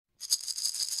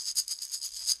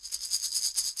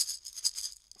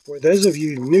For those of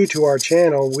you new to our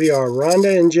channel, we are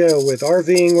Rhonda and Joe with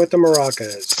RVing with the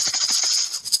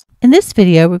Moracas. In this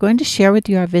video, we're going to share with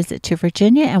you our visit to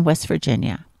Virginia and West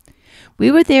Virginia.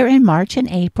 We were there in March and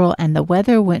April, and the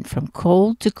weather went from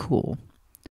cold to cool.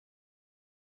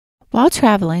 While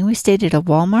traveling, we stayed at a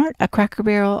Walmart, a Cracker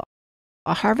Barrel,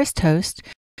 a Harvest Toast,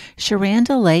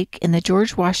 Sherando Lake in the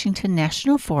George Washington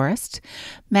National Forest,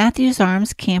 Mathews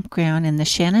Arms Campground in the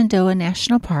Shenandoah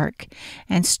National Park,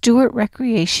 and Stuart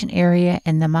Recreation Area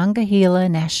in the Monongahela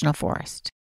National Forest.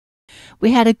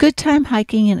 We had a good time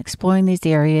hiking and exploring these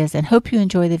areas and hope you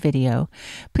enjoy the video.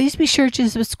 Please be sure to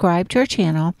subscribe to our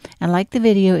channel and like the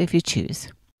video if you choose.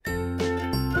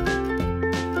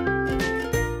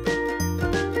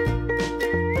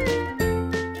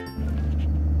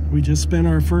 We just spent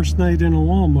our first night in a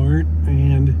Walmart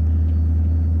and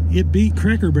it beat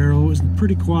Cracker Barrel. It was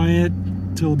pretty quiet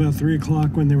till about 3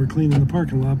 o'clock when they were cleaning the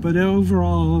parking lot, but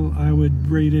overall I would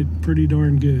rate it pretty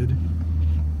darn good.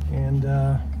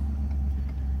 And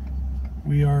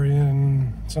we are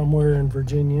in somewhere in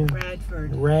Virginia.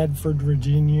 Radford,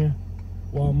 Virginia.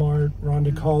 Walmart.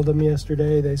 Rhonda called them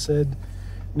yesterday. They said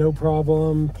no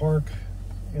problem, park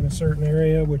in a certain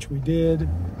area, which we did.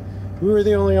 We were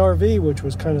the only RV, which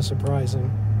was kind of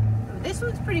surprising. This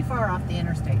one's pretty far off the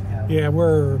interstate, though. Yeah,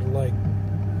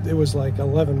 it was like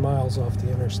 11 miles off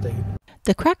the interstate.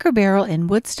 The Cracker Barrel in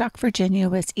Woodstock, Virginia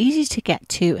was easy to get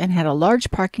to and had a large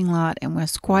parking lot and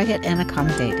was quiet and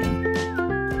accommodating.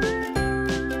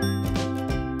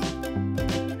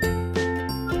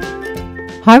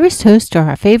 Harvest Toast are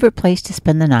our favorite place to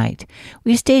spend the night.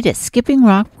 We stayed at Skipping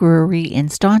Rock Brewery in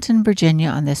Staunton, Virginia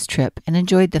on this trip and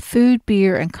enjoyed the food,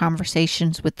 beer, and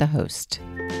conversations with the host.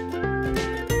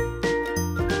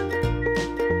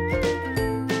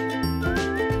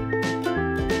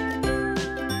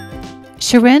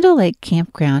 Sherando Lake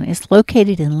Campground is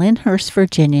located in Lyndhurst,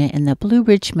 Virginia in the Blue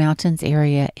Ridge Mountains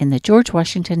area in the George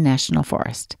Washington National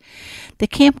Forest. The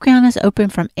campground is open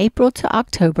from April to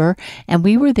October, and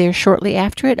we were there shortly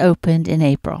after it opened in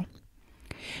April.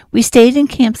 We stayed in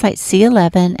campsite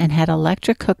C11 and had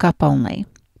electric hookup only.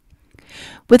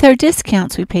 With our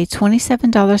discounts, we paid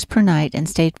 $27 per night and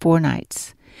stayed 4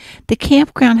 nights. The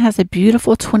campground has a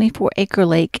beautiful 24-acre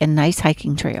lake and nice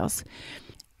hiking trails.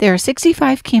 There are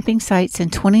 65 camping sites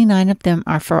and 29 of them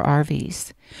are for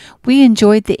RVs. We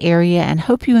enjoyed the area and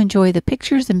hope you enjoy the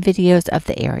pictures and videos of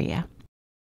the area.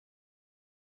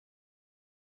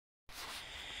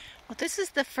 Well, this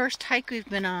is the first hike we've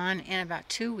been on in about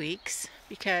 2 weeks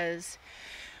because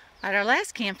at our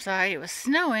last campsite it was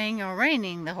snowing or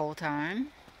raining the whole time.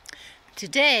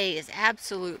 Today is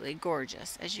absolutely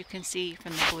gorgeous, as you can see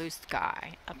from the blue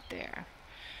sky up there.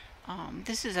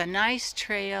 This is a nice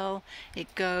trail.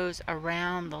 It goes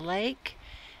around the lake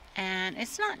and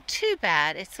it's not too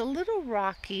bad. It's a little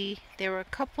rocky. There were a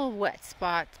couple of wet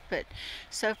spots, but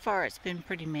so far it's been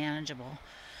pretty manageable.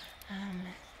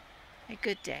 A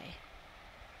good day.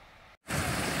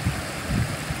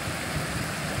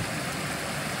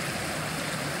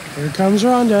 Here comes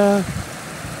Rhonda.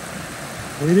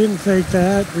 We didn't fake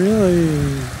that,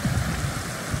 really.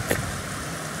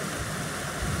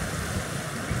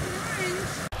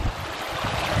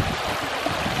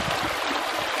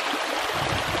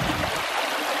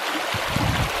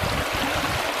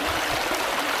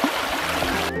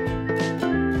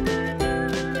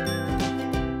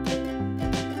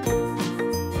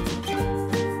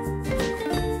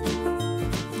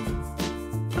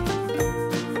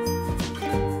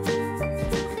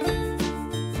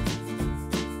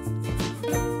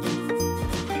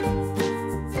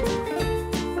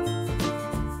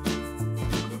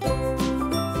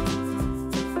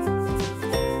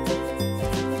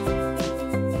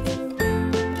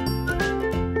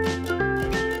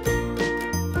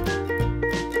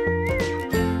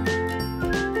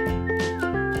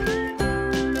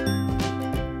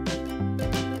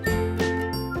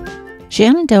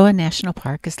 Shenandoah National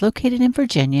Park is located in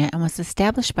Virginia and was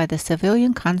established by the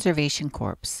Civilian Conservation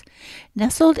Corps.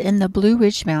 Nestled in the Blue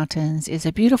Ridge Mountains is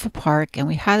a beautiful park, and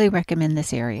we highly recommend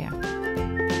this area.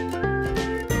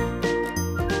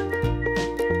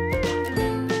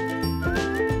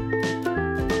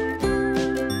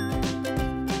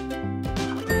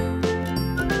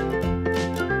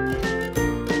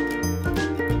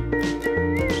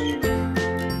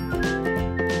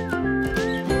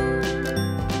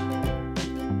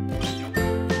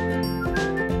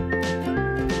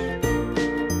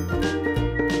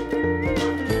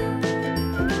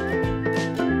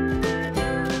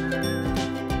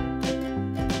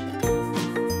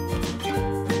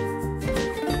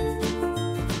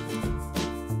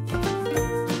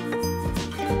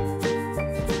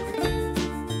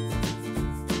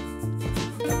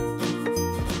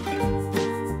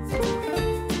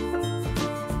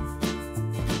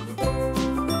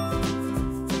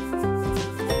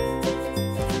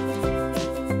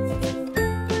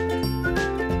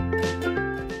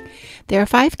 There are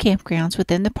 5 campgrounds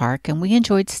within the park, and we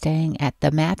enjoyed staying at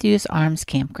the Mathews Arms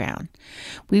Campground.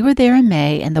 We were there in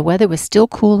May, and the weather was still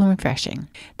cool and refreshing.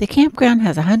 The campground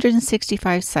has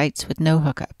 165 sites with no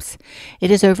hookups. It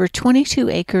is over 22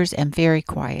 acres and very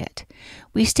quiet.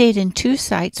 We stayed in 2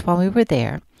 sites while we were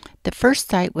there. The first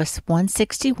site was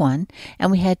 161, and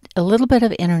we had a little bit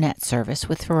of internet service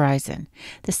with Verizon.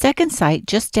 The second site,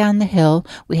 just down the hill,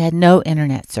 we had no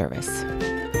internet service.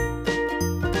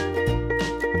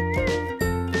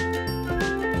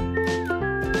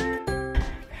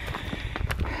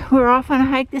 We're off on a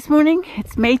hike this morning.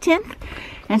 It's May 10th,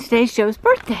 and today's Joe's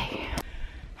birthday.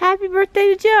 Happy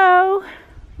birthday to Joe!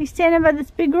 He's standing by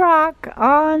this big rock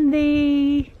on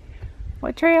the...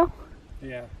 what trail?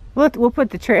 Yeah. We'll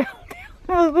put the trail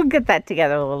down. We'll get that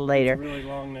together a little later. It's a really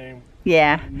long name.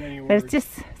 Yeah, but it's just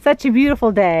such a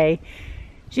beautiful day.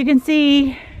 As you can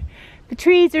see, the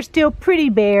trees are still pretty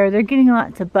bare. They're getting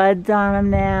lots of buds on them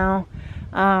now.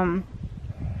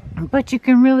 But you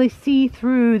can really see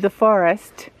through the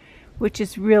forest, which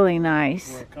is really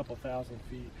nice. We're a couple thousand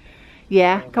feet.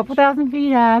 Yeah, a couple thousand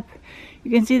feet up. You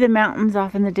can see the mountains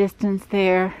off in the distance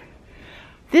there.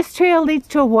 This trail leads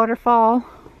to a waterfall.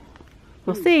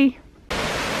 We'll see.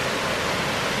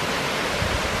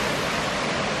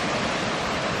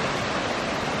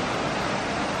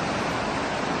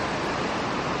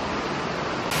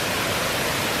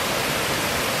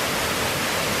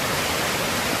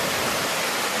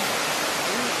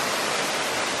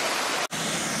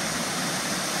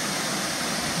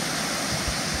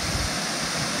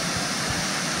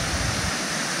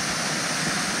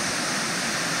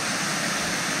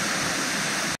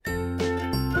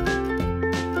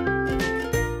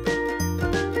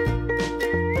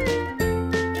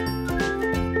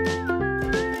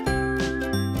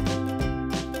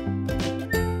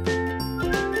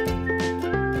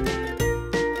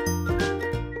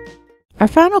 Our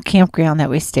final campground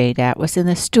that we stayed at was in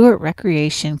the Stuart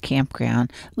Recreation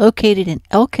Campground, located in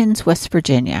Elkins, West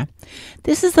Virginia.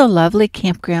 This is a lovely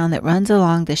campground that runs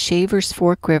along the Shavers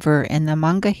Fork River in the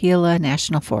Monongahela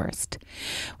National Forest.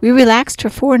 We relaxed for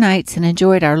 4 nights and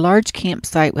enjoyed our large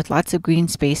campsite with lots of green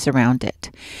space around it.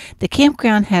 The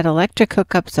campground had electric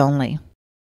hookups only.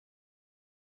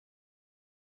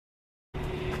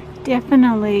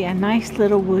 Definitely a nice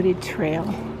little wooded trail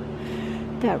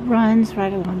that runs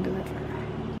right along the river.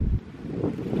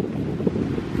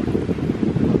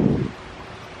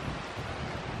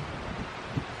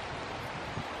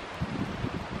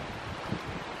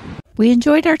 We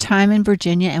enjoyed our time in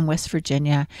Virginia and West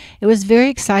Virginia. It was very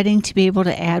exciting to be able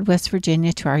to add West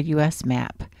Virginia to our U.S.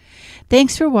 map.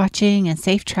 Thanks for watching, and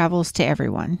safe travels to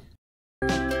everyone.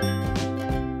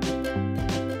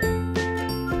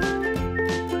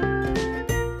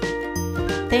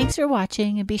 Thanks for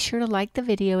watching, and be sure to like the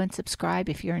video and subscribe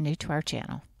if you're new to our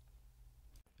channel.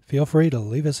 Feel free to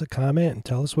leave us a comment and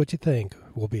tell us what you think.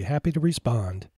 We'll be happy to respond.